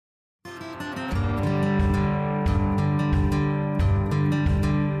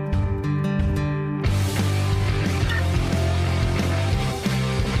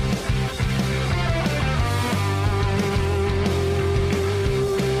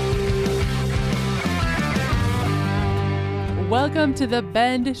welcome to the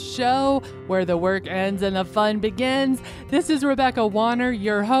Bend Show, where the work ends and the fun begins. This is Rebecca Warner,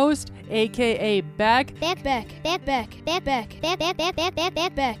 your host, aka Beck. Beck.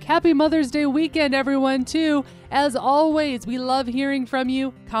 Happy Mother's Day weekend, everyone, too. As always, we love hearing from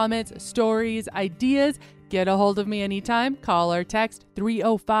you. Comments, stories, ideas. Get a hold of me anytime. Call or text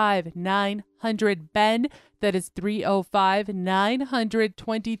 305-900-BEN. That is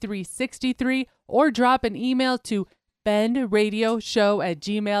 305-900-2363. Or drop an email to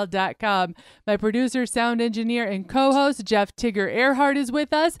bendradioshow@gmail.com. My producer, sound engineer, and co-host, Jeff Tigger Earhart, is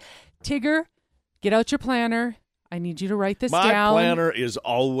with us. Tigger, get out your planner. I need you to write this down. My planner is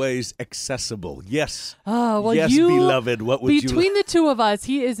always accessible. Yes. Oh, well, yes, beloved. What would you between the two of us,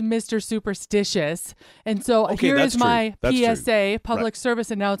 he is Mr. Superstitious. And so here is my PSA, public service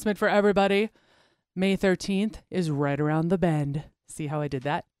announcement for everybody. May 13th is right around the bend. See how I did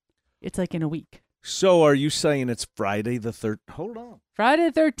that? It's like in a week. So are you saying it's Friday the 13th? Hold on. Friday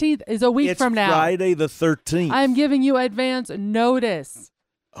the 13th is a week from now. It's Friday the 13th. I'm giving you advance notice.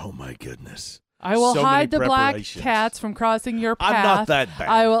 Oh, my goodness. I will So hide the many black preparations. cats from crossing your path. I'm not that bad.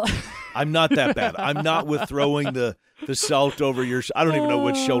 I will. I'm not that bad. I'm not with throwing the salt over your... I don't even know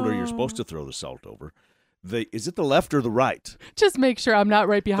which shoulder you're supposed to throw the salt over. Is it the left or the right? Just make sure I'm not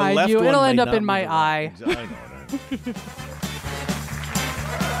right behind left you. one It'll may end up not in be my the eye. right. I know.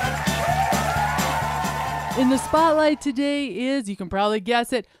 In the spotlight today is, you can probably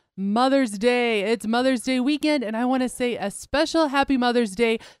guess it, Mother's Day. It's Mother's Day weekend, and I want to say a special happy Mother's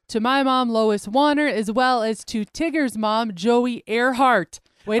Day to my mom, Lois Warner, as well as to Tigger's mom, Joey Earhart.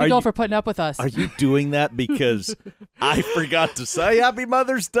 Way to go for putting up with us. Are you doing that because I forgot to say Happy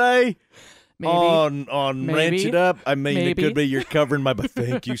Mother's Day? Maybe. On Ranch It Up? I mean, Maybe. It could be you're covering my...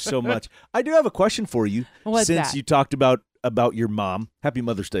 Thank you so much. I do have a question for you. What's Since that? you talked about your mom. Happy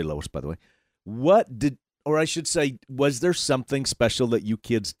Mother's Day, Lois, by the way. Or I should say, was there something special that you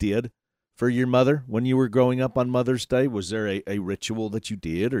kids did for your mother when you were growing up on Mother's Day? Was there a ritual that you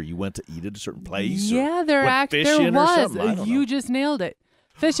did, or you went to eat at a certain place? Yeah, there was. You just nailed it.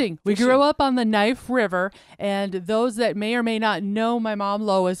 Fishing. We grew up on the Knife River, and those that may or may not know my mom,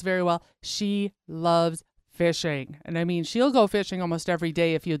 Lois, very well, she loves fishing. And I mean, she'll go fishing almost every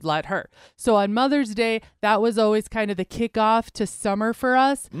day if you'd let her. So on Mother's Day, that was always kind of the kickoff to summer for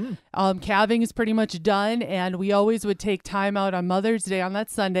us. Calving is pretty much done, and we always would take time out on Mother's Day on that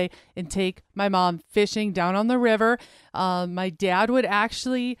Sunday and take my mom fishing down on the river. My dad would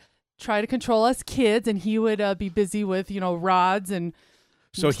actually try to control us kids, and he would be busy with, rods and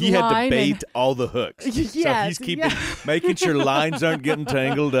So he had to bait all the hooks. Yes, so he's making sure lines aren't getting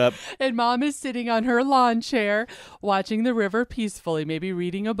tangled up. And Mom is sitting on her lawn chair watching the river peacefully, maybe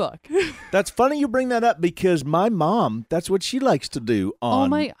reading a book. That's funny you bring that up because my mom, that's what she likes to do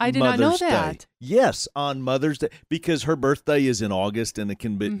on I did not know Mother's that. Day. Yes, on Mother's Day, because her birthday is in August and it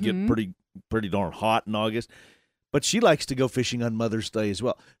can get pretty darn hot in August. But she likes to go fishing on Mother's Day as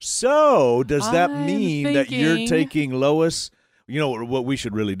well. So does that mean that you're taking Lois? You know what we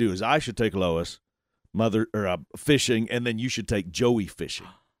should really do is I should take Lois fishing, and then you should take Joey fishing.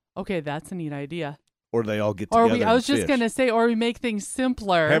 Okay, that's a neat idea. Or they all get together. I was just going to say, or we make things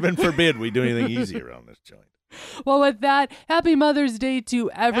simpler. Heaven forbid we do anything easier on this joint. Well, with that, happy Mother's Day to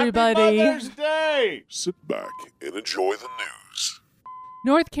everybody. Happy Mother's Day! Sit back and enjoy the news.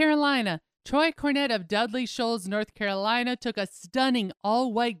 North Carolina. Troy Cornett of Dudley Shoals, North Carolina, took a stunning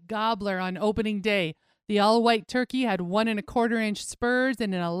all-white gobbler on opening day. The all-white turkey had 1.25-inch spurs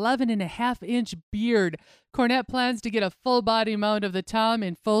and an 11.5-inch beard. Cornett plans to get a full body mount of the tom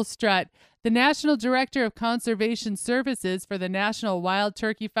in full strut. The National Director of Conservation Services for the National Wild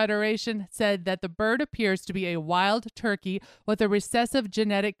Turkey Federation said that the bird appears to be a wild turkey with a recessive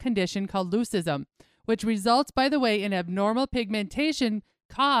genetic condition called leucism, which results, by the way, in abnormal pigmentation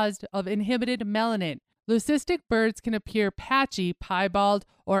caused of inhibited melanin. Leucistic birds can appear patchy, piebald,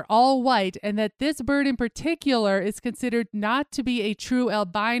 or all white, and that this bird in particular is considered not to be a true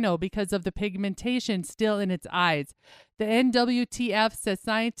albino because of the pigmentation still in its eyes. The NWTF says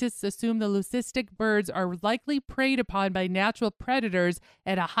scientists assume the leucistic birds are likely preyed upon by natural predators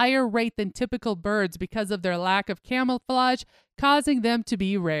at a higher rate than typical birds because of their lack of camouflage, causing them to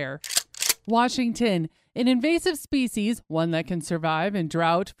be rare. Washington. An invasive species, one that can survive in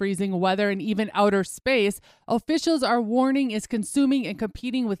drought, freezing weather, and even outer space, officials are warning is consuming and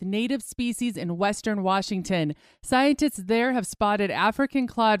competing with native species in western Washington. Scientists there have spotted African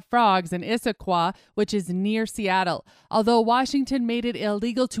clawed frogs in Issaquah, which is near Seattle. Although Washington made it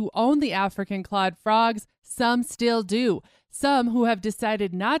illegal to own the African clawed frogs, some still do. Some who have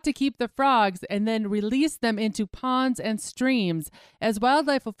decided not to keep the frogs and then release them into ponds and streams. As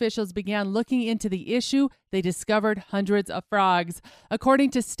wildlife officials began looking into the issue, they discovered hundreds of frogs.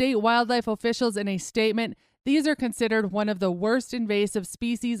 According to state wildlife officials in a statement, these are considered one of the worst invasive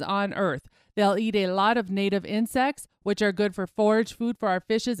species on Earth. They'll eat a lot of native insects, which are good for forage food for our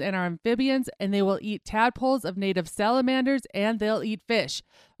fishes and our amphibians, and they will eat tadpoles of native salamanders, and they'll eat fish.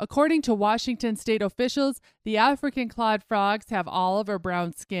 According to Washington state officials, the African clawed frogs have olive or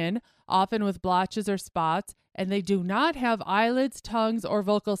brown skin, often with blotches or spots, and they do not have eyelids, tongues, or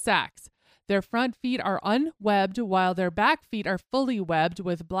vocal sacs. Their front feet are unwebbed, while their back feet are fully webbed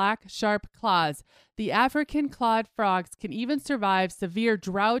with black, sharp claws. The African clawed frogs can even survive severe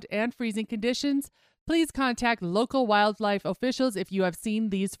drought and freezing conditions. Please contact local wildlife officials if you have seen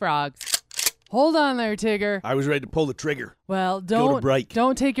these frogs. Hold on there, Tigger. I was ready to pull the trigger. Well, Go to break.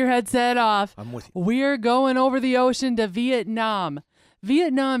 don't take your headset off. I'm with you. We're going over the ocean to Vietnam.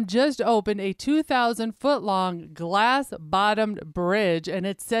 Vietnam just opened a 2,000-foot-long glass-bottomed bridge, and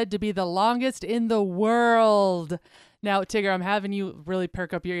it's said to be the longest in the world. Now, Tigger, I'm having you really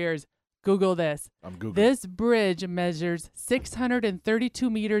perk up your ears. Google this. I'm Googling. This bridge measures 632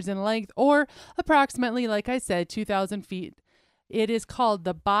 meters in length, or approximately, like I said, 2,000 feet. It is called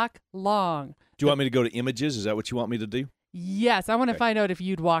the Bac Long. Do you want me to go to images? Is that what you want me to do? Yes, I want to find out if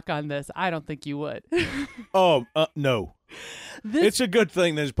you'd walk on this. I don't think you would. No. It's a good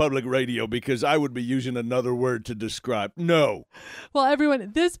thing there's public radio because I would be using another word to describe. No. Well,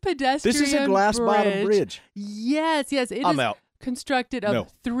 everyone, this pedestrian This is a glass-bottom bridge. Yes. I'm out. Constructed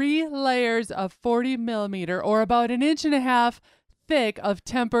of 3 layers of 40 millimeter, or about an inch and a half thick of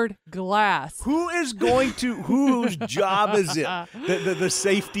tempered glass. Whose job is it? The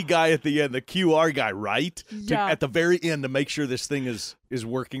safety guy at the end, the QR guy, right? Yeah. At the very end to make sure this thing is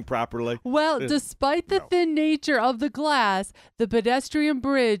working properly. Well, despite the thin nature of the glass, the pedestrian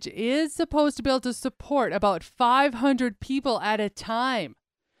bridge is supposed to be able to support about 500 people at a time.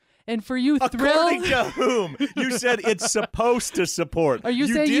 And for you According to whom? You said it's supposed to support. Are you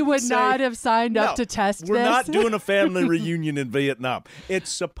saying you would not have signed up to test We're this? not doing a family reunion in Vietnam.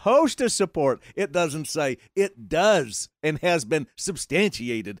 It's supposed to support. It doesn't say it does and has been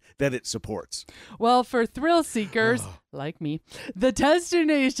substantiated that it supports. Well, for thrill seekers like me, the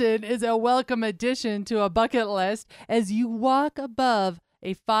destination is a welcome addition to a bucket list as you walk above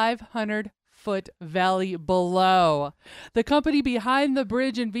a 500-foot valley below. The company behind the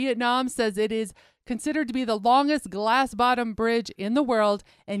bridge in Vietnam says it is considered to be the longest glass-bottom bridge in the world,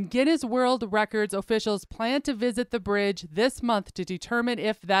 and Guinness World Records officials plan to visit the bridge this month to determine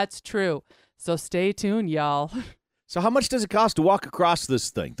if that's true. So stay tuned, y'all. So how much does it cost to walk across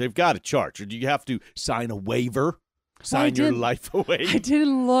this thing? They've got to charge, or do you have to sign a waiver? Sign your life away. I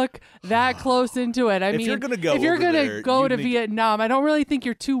didn't look that close into it. I mean, if you're going to go to Vietnam, I don't really think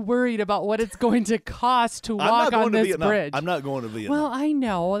you're too worried about what it's going to cost to walk on this bridge. I'm not going to Vietnam. Well, I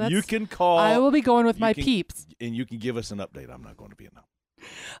know. You can call. I will be going with my peeps. And you can give us an update. I'm not going to Vietnam.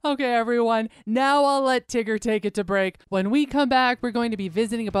 Okay, everyone. Now I'll let Tigger take it to break. When we come back, we're going to be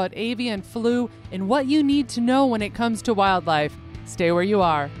visiting about avian flu and what you need to know when it comes to wildlife. Stay where you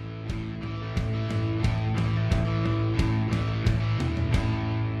are.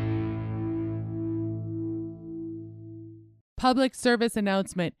 Public service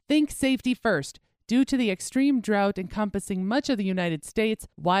announcement. Think safety first. Due to the extreme drought encompassing much of the United States,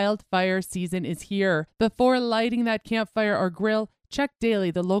 wildfire season is here. Before lighting that campfire or grill, check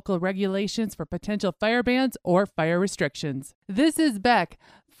daily the local regulations for potential fire bans or fire restrictions. This is Beck.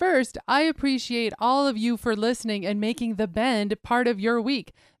 First, I appreciate all of you for listening and making The Bend part of your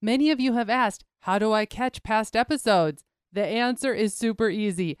week. Many of you have asked, how do I catch past episodes? The answer is super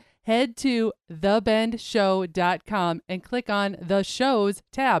easy. Head to thebendshow.com and click on the Shows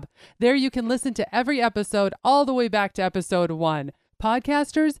tab. There you can listen to every episode all the way back to episode 1.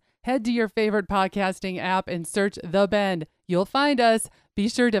 Podcasters, head to your favorite podcasting app and search The Bend. You'll find us. Be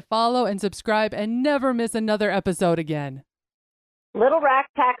sure to follow and subscribe and never miss another episode again. Little Rack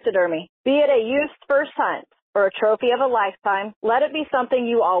Taxidermy. Be it a youth's first hunt or a trophy of a lifetime, let it be something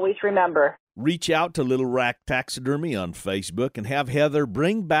you always remember. Reach out to Little Rack Taxidermy on Facebook and have Heather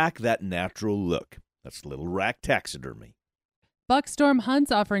bring back that natural look. That's Little Rack Taxidermy. Buckstorm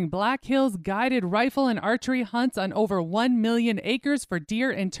Hunts offering Black Hills guided rifle and archery hunts on over 1 million acres for deer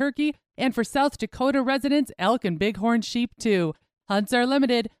and turkey, and for South Dakota residents, elk and bighorn sheep too. Hunts are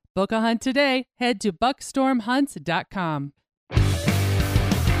limited. Book a hunt today. Head to buckstormhunts.com.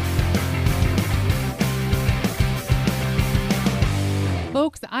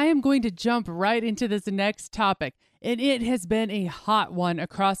 Folks, I am going to jump right into this next topic, and it has been a hot one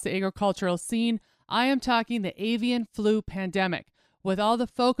across the agricultural scene. I am talking the avian flu pandemic. With all the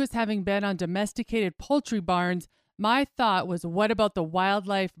focus having been on domesticated poultry barns, my thought was, what about the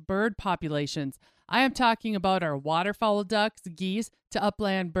wildlife bird populations? I am talking about our waterfowl ducks, geese, to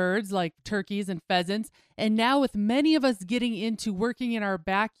upland birds like turkeys and pheasants. And now with many of us getting into working in our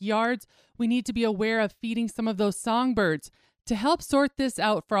backyards, we need to be aware of feeding some of those songbirds. To help sort this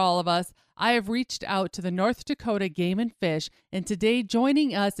out for all of us, I have reached out to the North Dakota Game and Fish, and today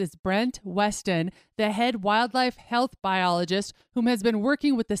joining us is Brent Weston, the head wildlife health biologist whom has been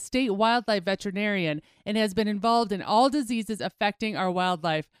working with the state wildlife veterinarian and has been involved in all diseases affecting our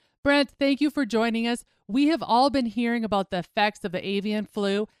wildlife. Brent, thank you for joining us. We have all been hearing about the effects of the avian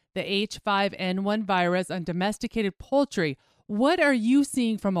flu, the H5N1 virus on domesticated poultry. What are you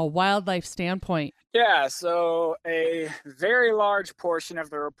seeing from a wildlife standpoint? Yeah, so a very large portion of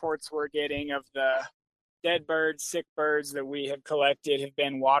the reports we're getting of the dead birds, sick birds that we have collected have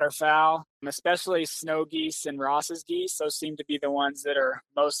been waterfowl, especially snow geese and Ross's geese. Those seem to be the ones that are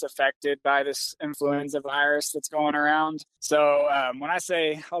most affected by this influenza virus that's going around. So when I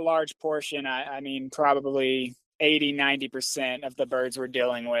say a large portion, I mean probably 80-90% of the birds we're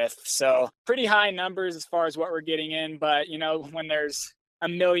dealing with. So pretty high numbers as far as what we're getting in. But, you know, when there's a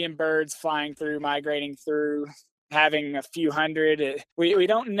million birds flying through, migrating through, having a few hundred, we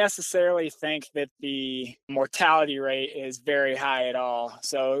don't necessarily think that the mortality rate is very high at all.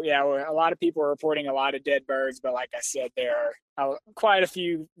 So, yeah, a lot of people are reporting a lot of dead birds, but like I said, there are quite a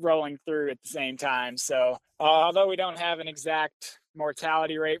few rolling through at the same time. So, although we don't have an exact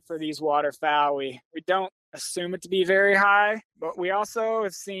mortality rate for these waterfowl, we don't assume it to be very high, but we also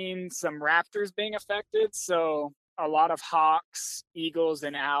have seen some raptors being affected. So a lot of hawks, eagles,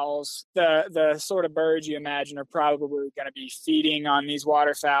 and owls, the sort of birds you imagine are probably going to be feeding on these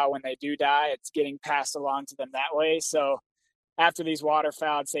waterfowl when they do die. It's getting passed along to them that way. So after these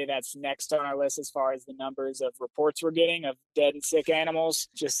waterfowl, I'd say that's next on our list as far as the numbers of reports we're getting of dead and sick animals.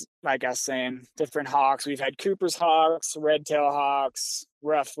 Just like I was saying, different hawks. We've had Cooper's hawks, red-tailed hawks,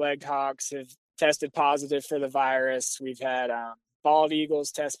 rough-legged hawks have tested positive for the virus. We've had bald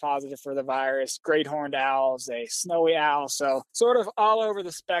eagles test positive for the virus, great horned owls, a snowy owl. So sort of all over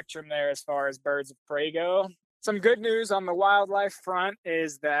the spectrum there as far as birds of prey go. Some good news on the wildlife front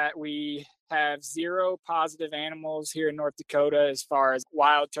is that we have 0 positive animals here in North Dakota as far as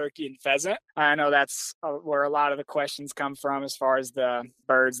wild turkey and pheasant. I know that's where a lot of the questions come from as far as the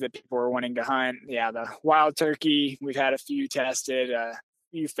birds that people are wanting to hunt. Yeah, the wild turkey, we've had a few tested,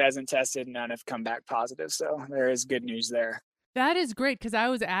 few pheasant tested, none have come back positive. So there is good news there. That is great, because I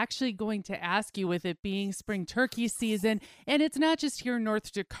was actually going to ask you, with it being spring turkey season, and it's not just here in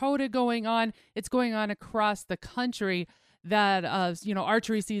North Dakota going on, it's going on across the country, that,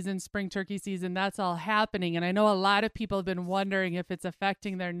 archery season, spring turkey season, that's all happening. And I know a lot of people have been wondering if it's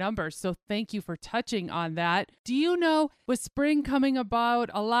affecting their numbers. So thank you for touching on that. Do you know, with spring coming about,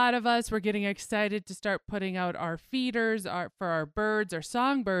 a lot of us were getting excited to start putting out our feeders for our birds, our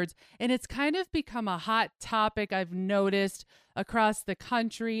songbirds. And it's kind of become a hot topic, I've noticed, across the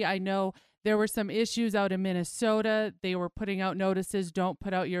country. I know there were some issues out in Minnesota. They were putting out notices, don't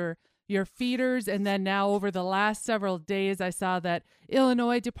put out your feeders. And then now over the last several days, I saw that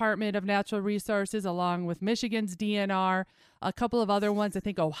Illinois Department of Natural Resources, along with Michigan's DNR, a couple of other ones, I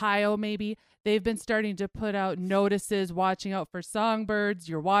think Ohio maybe, they've been starting to put out notices watching out for songbirds,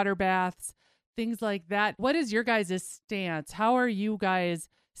 your water baths, things like that. What is your guys' stance? How are you guys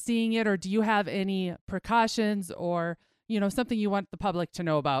seeing it? Or do you have any precautions or, something you want the public to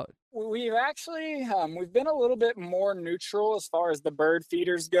know about? We've actually, we've been a little bit more neutral as far as the bird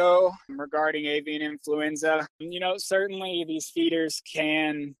feeders go regarding avian influenza. Certainly these feeders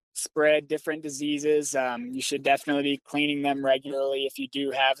can spread different diseases. You should definitely be cleaning them regularly if you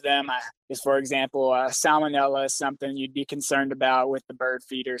do have them. Just for example, salmonella is something you'd be concerned about with the bird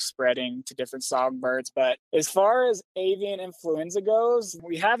feeders spreading to different songbirds. But as far as avian influenza goes,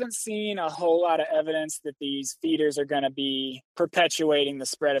 we haven't seen a whole lot of evidence that these feeders are going to be perpetuating the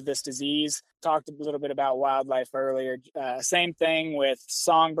spread of this disease. Talked a little bit about wildlife earlier. Same thing with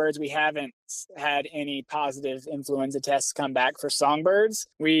songbirds. We haven't had any positive influenza tests come back for songbirds.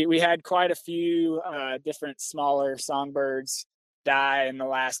 We had quite a few different smaller songbirds die in the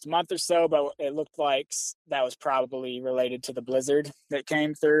last month or so, but it looked like that was probably related to the blizzard that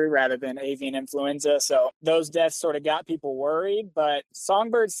came through rather than avian influenza. So those deaths sort of got people worried, but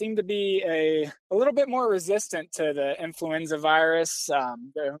songbirds seem to be a little bit more resistant to the influenza virus.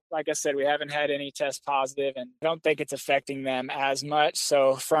 Like I said, we haven't had any test positive, and I don't think it's affecting them as much.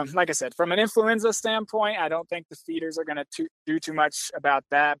 So from an influenza standpoint, I don't think the feeders are going to do too much about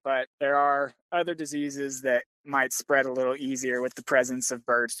that, but there are other diseases that might spread a little easier with the presence of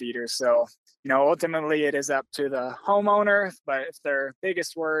bird feeders. So, ultimately it is up to the homeowner, but if their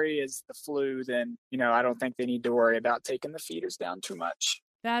biggest worry is the flu, then, I don't think they need to worry about taking the feeders down too much.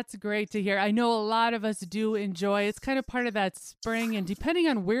 That's great to hear. I know a lot of us do enjoy. It's kind of part of that spring, and depending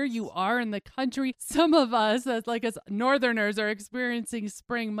on where you are in the country, some of us, as northerners, are experiencing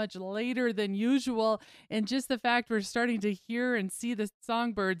spring much later than usual. And just the fact we're starting to hear and see the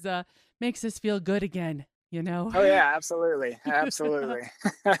songbirds makes us feel good again, Oh yeah, absolutely. Absolutely.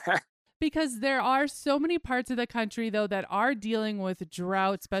 Because there are so many parts of the country, though, that are dealing with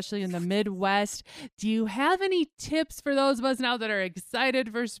drought, especially in the Midwest. Do you have any tips for those of us now that are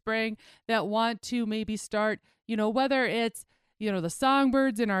excited for spring, that want to maybe start, whether it's, the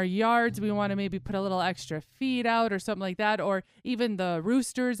songbirds in our yards, we want to maybe put a little extra feed out or something like that, or even the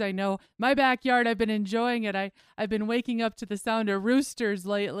roosters. I know my backyard, I've been enjoying it. I've been waking up to the sound of roosters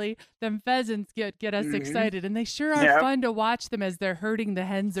lately. Them pheasants get us excited, and they sure are fun to watch them as they're herding the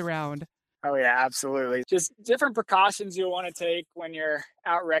hens around. Oh yeah, absolutely. Just different precautions you'll want to take when you're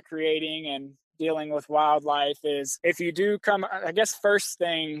out recreating and dealing with wildlife is if you do I guess first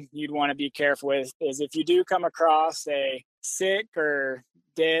thing you'd want to be careful with is if you do come across a sick or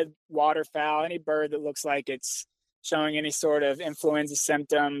dead waterfowl, any bird that looks like it's showing any sort of influenza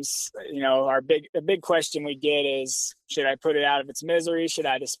symptoms, a big question we get is, should I put it out of its misery? Should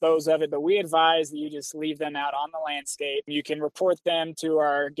I dispose of it? But we advise that you just leave them out on the landscape. You can report them to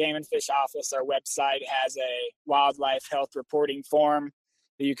our Game and Fish office. Our website has a wildlife health reporting form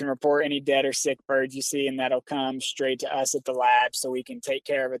that you can report any dead or sick birds you see, and that'll come straight to us at the lab so we can take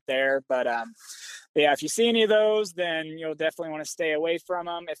care of it there. But yeah, if you see any of those, then you'll definitely want to stay away from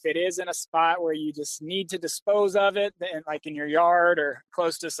them. If it is in a spot where you just need to dispose of it, then like in your yard or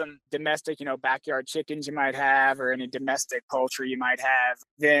close to some domestic, backyard chickens you might have, or any domestic poultry you might have,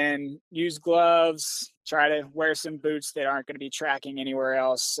 then use gloves. Try to wear some boots that aren't going to be tracking anywhere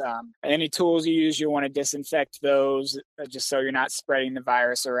else. Any tools you use, you'll want to disinfect those just so you're not spreading the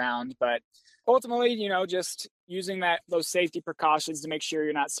virus around. But ultimately, just using those safety precautions to make sure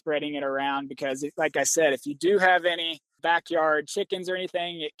you're not spreading it around, because like I said, if you do have any backyard chickens or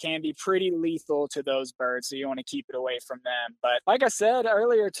anything, it can be pretty lethal to those birds. So you want to keep it away from them. But like I said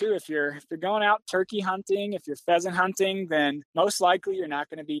earlier too, if you're going out turkey hunting, if you're pheasant hunting, then most likely you're not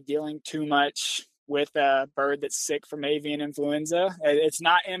going to be dealing too much with a bird that's sick from avian influenza. It's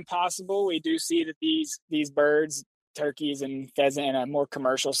not impossible. We do see that these birds, turkeys and pheasant, in a more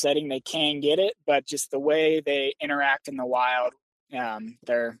commercial setting, they can get it, but just the way they interact in the wild,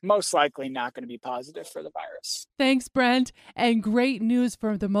 they're most likely not going to be positive for the virus. Thanks, Brent. And great news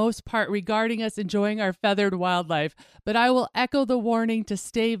for the most part regarding us enjoying our feathered wildlife. But I will echo the warning to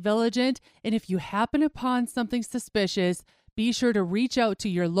stay vigilant. And if you happen upon something suspicious, be sure to reach out to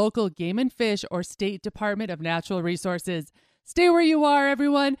your local Game and Fish or State Department of Natural Resources. Stay where you are,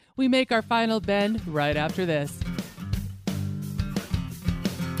 everyone. We make our final bend right after this.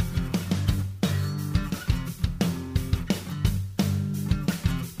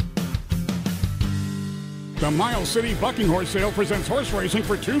 The Miles City Bucking Horse Sale presents horse racing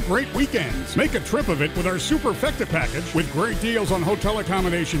for 2 great weekends. Make a trip of it with our Superfecta package with great deals on hotel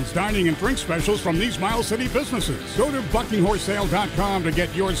accommodations, dining, and drink specials from these Miles City businesses. Go to buckinghorsesale.com to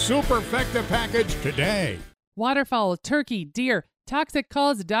get your Superfecta package today. Waterfowl, turkey, deer.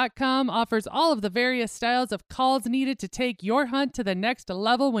 ToxicCalls.com offers all of the various styles of calls needed to take your hunt to the next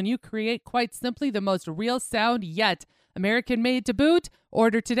level when you create, quite simply, the most real sound yet. American made to boot.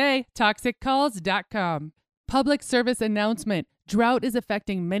 Order today, ToxicCalls.com. Public service announcement. Drought is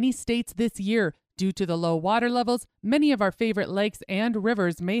affecting many states this year. Due to the low water levels, many of our favorite lakes and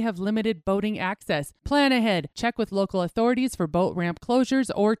rivers may have limited boating access. Plan ahead. Check with local authorities for boat ramp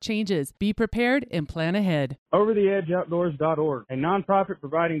closures or changes. Be prepared and plan ahead. OverTheEdgeOutdoors.org, a nonprofit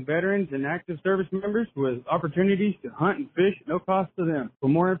providing veterans and active service members with opportunities to hunt and fish at no cost to them. For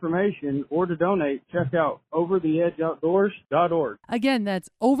more information or to donate, check out OverTheEdgeOutdoors.org. Again, that's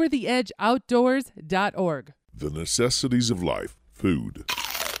OverTheEdgeOutdoors.org. The necessities of life: food,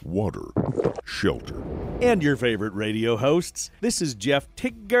 water, shelter. And your favorite radio hosts. This is Jeff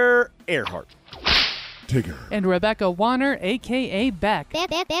Tigger Earhart. Tigger. And Rebecca Warner, a.k.a. Beck.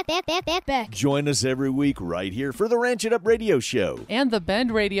 Beck. Join us every week right here for the Ranch It Up Radio Show. And the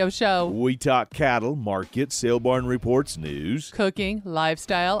Bend Radio Show. We talk cattle, market, sale barn reports, news, cooking,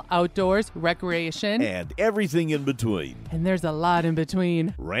 lifestyle, outdoors, recreation. and everything in between. And there's a lot in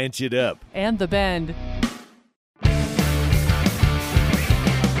between. Ranch It Up. And the Bend.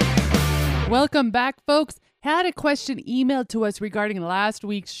 Welcome back, folks. Had a question emailed to us regarding last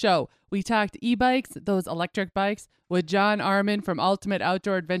week's show. We talked e-bikes, those electric bikes, with John Arman from Ultimate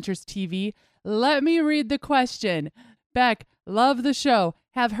Outdoor Adventures TV. Let me read the question. Beck, love the show.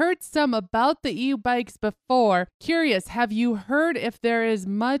 Have heard some about the e-bikes before. Curious, have you heard if there is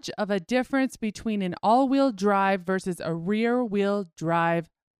much of a difference between an all-wheel drive versus a rear-wheel drive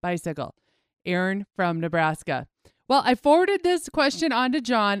bicycle? Aaron from Nebraska. Well, I forwarded this question on to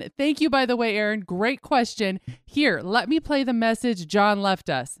John. Thank you, by the way, Aaron. Great question. Here, let me play the message John left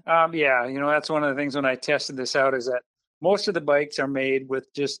us. Yeah, that's one of the things when I tested this out is that most of the bikes are made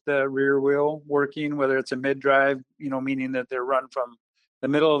with just the rear wheel working, whether it's a mid-drive, meaning that they're run from the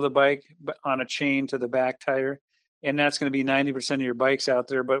middle of the bike on a chain to the back tire. And that's going to be 90% of your bikes out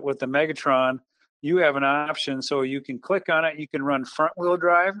there. But with the Megatron, you have an option. So you can click on it. You can run front wheel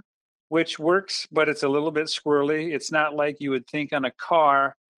drive, which works, but it's a little bit squirrely. It's not like you would think on a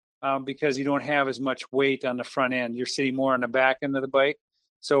car because you don't have as much weight on the front end. You're sitting more on the back end of the bike.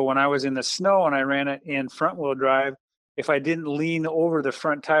 So when I was in the snow and I ran it in front wheel drive, if I didn't lean over the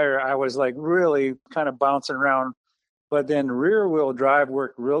front tire, I was like really kind of bouncing around. But then rear wheel drive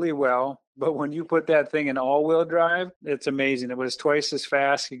worked really well. But when you put that thing in all wheel drive, it's amazing. It was twice as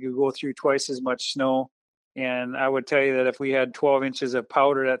fast. You could go through twice as much snow. And I would tell you that if we had 12 inches of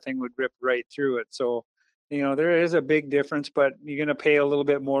powder, that thing would rip right through it. So, there is a big difference, but you're going to pay a little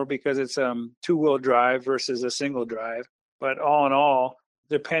bit more because it's two-wheel drive versus a single drive. But all in all,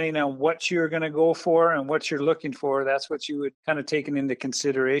 depending on what you're going to go for and what you're looking for, that's what you would kind of take into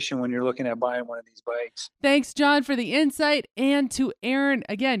consideration when you're looking at buying one of these bikes. Thanks, John, for the insight. And to Aaron,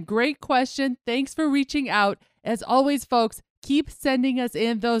 again, great question. Thanks for reaching out. As always, folks, keep sending us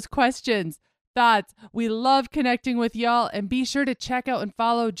in those questions. Thoughts. We love connecting with y'all, and be sure to check out and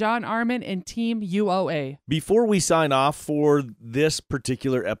follow John Armin and Team UOA. Before we sign off for this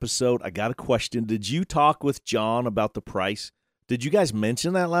particular episode, I got a question. Did you talk with John about the price? Did you guys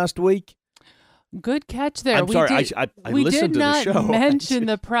mention that last week? Good catch there. I'm sorry, I listened to the show. We did not mention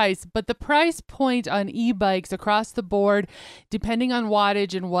the price, but the price point on e-bikes across the board, depending on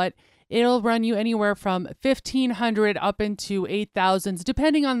wattage and what, it'll run you anywhere from $1,500 up into $8,000,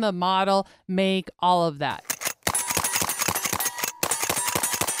 depending on the model, make, all of that.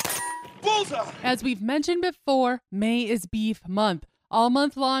 Bullseye! As we've mentioned before, May is Beef Month. All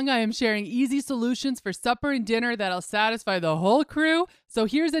month long, I am sharing easy solutions for supper and dinner that'll satisfy the whole crew. So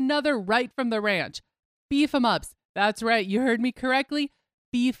here's another right from the ranch. Beef 'em ups. That's right, you heard me correctly.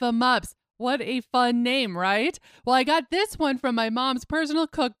 Beef 'em ups. What a fun name, right? Well, I got this one from my mom's personal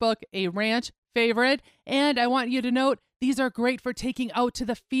cookbook, a ranch favorite. And I want you to note, these are great for taking out to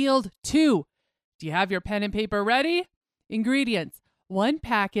the field, too. Do you have your pen and paper ready? Ingredients: 1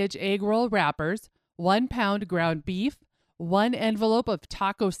 package egg roll wrappers, 1 pound ground beef, 1 envelope of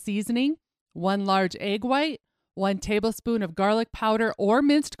taco seasoning, 1 large egg white, 1 tablespoon of garlic powder or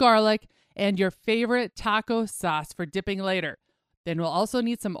minced garlic, and your favorite taco sauce for dipping later. Then we'll also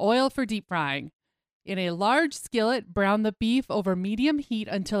need some oil for deep frying. In a large skillet, brown the beef over medium heat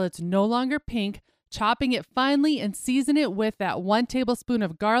until it's no longer pink, chopping it finely and season it with that 1 tablespoon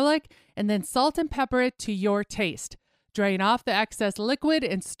of garlic, and then salt and pepper it to your taste. Drain off the excess liquid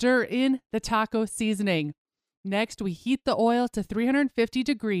and stir in the taco seasoning. Next, we heat the oil to 350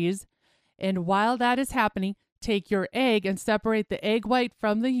 degrees, and while that is happening, take your egg and separate the egg white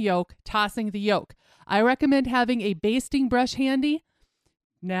from the yolk, tossing the yolk. I recommend having a basting brush handy.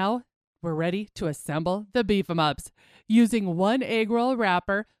 Now, we're ready to assemble the beef 'em ups. Using 1 egg roll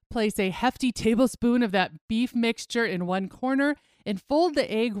wrapper, place a hefty tablespoon of that beef mixture in one corner and fold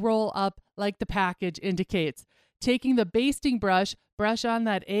the egg roll up like the package indicates. Taking the basting brush, brush on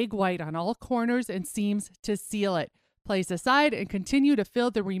that egg white on all corners and seams to seal it. Place aside and continue to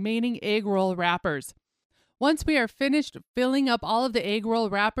fill the remaining egg roll wrappers. Once we are finished filling up all of the egg roll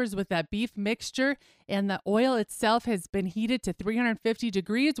wrappers with that beef mixture and the oil itself has been heated to 350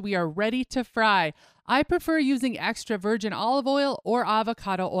 degrees, we are ready to fry. I prefer using extra virgin olive oil or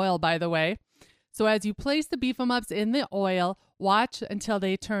avocado oil, by the way. So as you place the beef 'em ups in the oil, watch until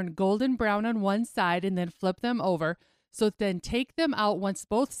they turn golden brown on one side and then flip them over. So then take them out once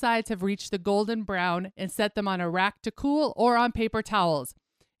both sides have reached the golden brown and set them on a rack to cool or on paper towels.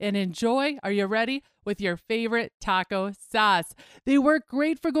 And enjoy, are you ready, with your favorite taco sauce. They work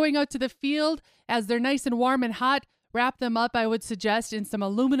great for going out to the field as they're nice and warm and hot. Wrap them up, I would suggest, in some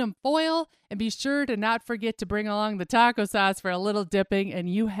aluminum foil, and be sure to not forget to bring along the taco sauce for a little dipping,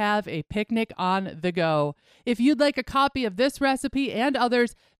 and you have a picnic on the go. If you'd like a copy of this recipe and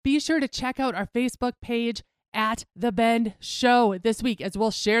others, be sure to check out our Facebook page at The Bend Show this week as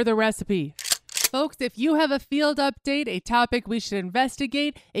we'll share the recipe. Folks, if you have a field update, a topic we should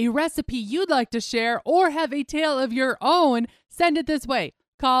investigate, a recipe you'd like to share, or have a tale of your own, send it this way.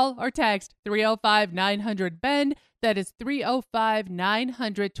 Call or text 305-900-BEND. That is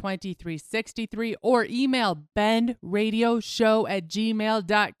 305-900-2363, or email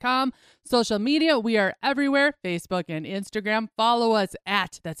bendradioshow@gmail.com. Social media, we are everywhere, Facebook and Instagram. Follow us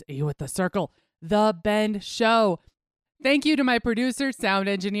at, that's A with the circle, The Bend Show. Thank you to my producer, sound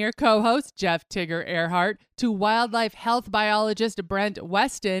engineer, co-host, Jeff Tigger Earhart, to wildlife health biologist Brent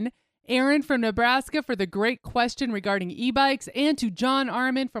Weston, Aaron from Nebraska for the great question regarding e-bikes, and to John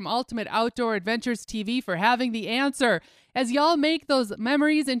Armin from Ultimate Outdoor Adventures TV for having the answer. As y'all make those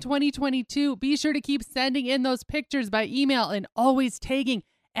memories in 2022, be sure to keep sending in those pictures by email and always tagging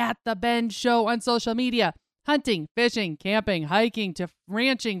at The Bend Show on social media. Hunting, fishing, camping, hiking, to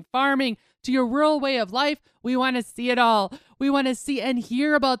ranching, farming, to your rural way of life, we want to see it all. We want to see and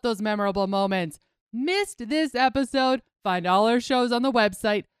hear about those memorable moments. Missed this episode? Find all our shows on the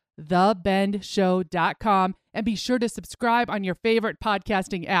website, thebendshow.com, and be sure to subscribe on your favorite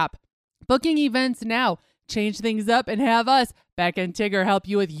podcasting app. Booking events now. Change things up and have us, Beck and Tigger, help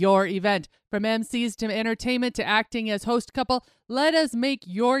you with your event. From MCs to entertainment to acting as host couple, let us make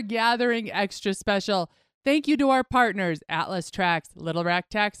your gathering extra special. Thank you to our partners, Atlas Tracks, Little Rack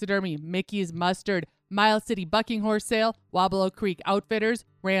Taxidermy, Mickey's Mustard, Miles City Bucking Horse Sale, Wabalo Creek Outfitters,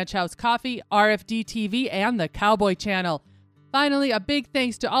 Ranch House Coffee, RFD TV, and the Cowboy Channel. Finally, a big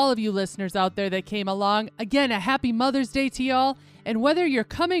thanks to all of you listeners out there that came along. Again, a happy Mother's Day to y'all. And whether you're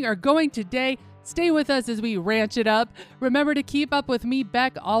coming or going today, stay with us as we ranch it up. Remember to keep up with me,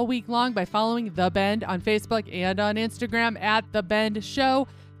 Beck, all week long by following The Bend on Facebook and on Instagram at The Bend Show.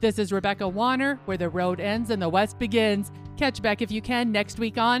 This is Rebecca Warner, where the road ends and the West begins. Catch Beck if you can next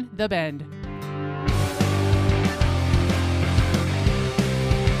week on The Bend.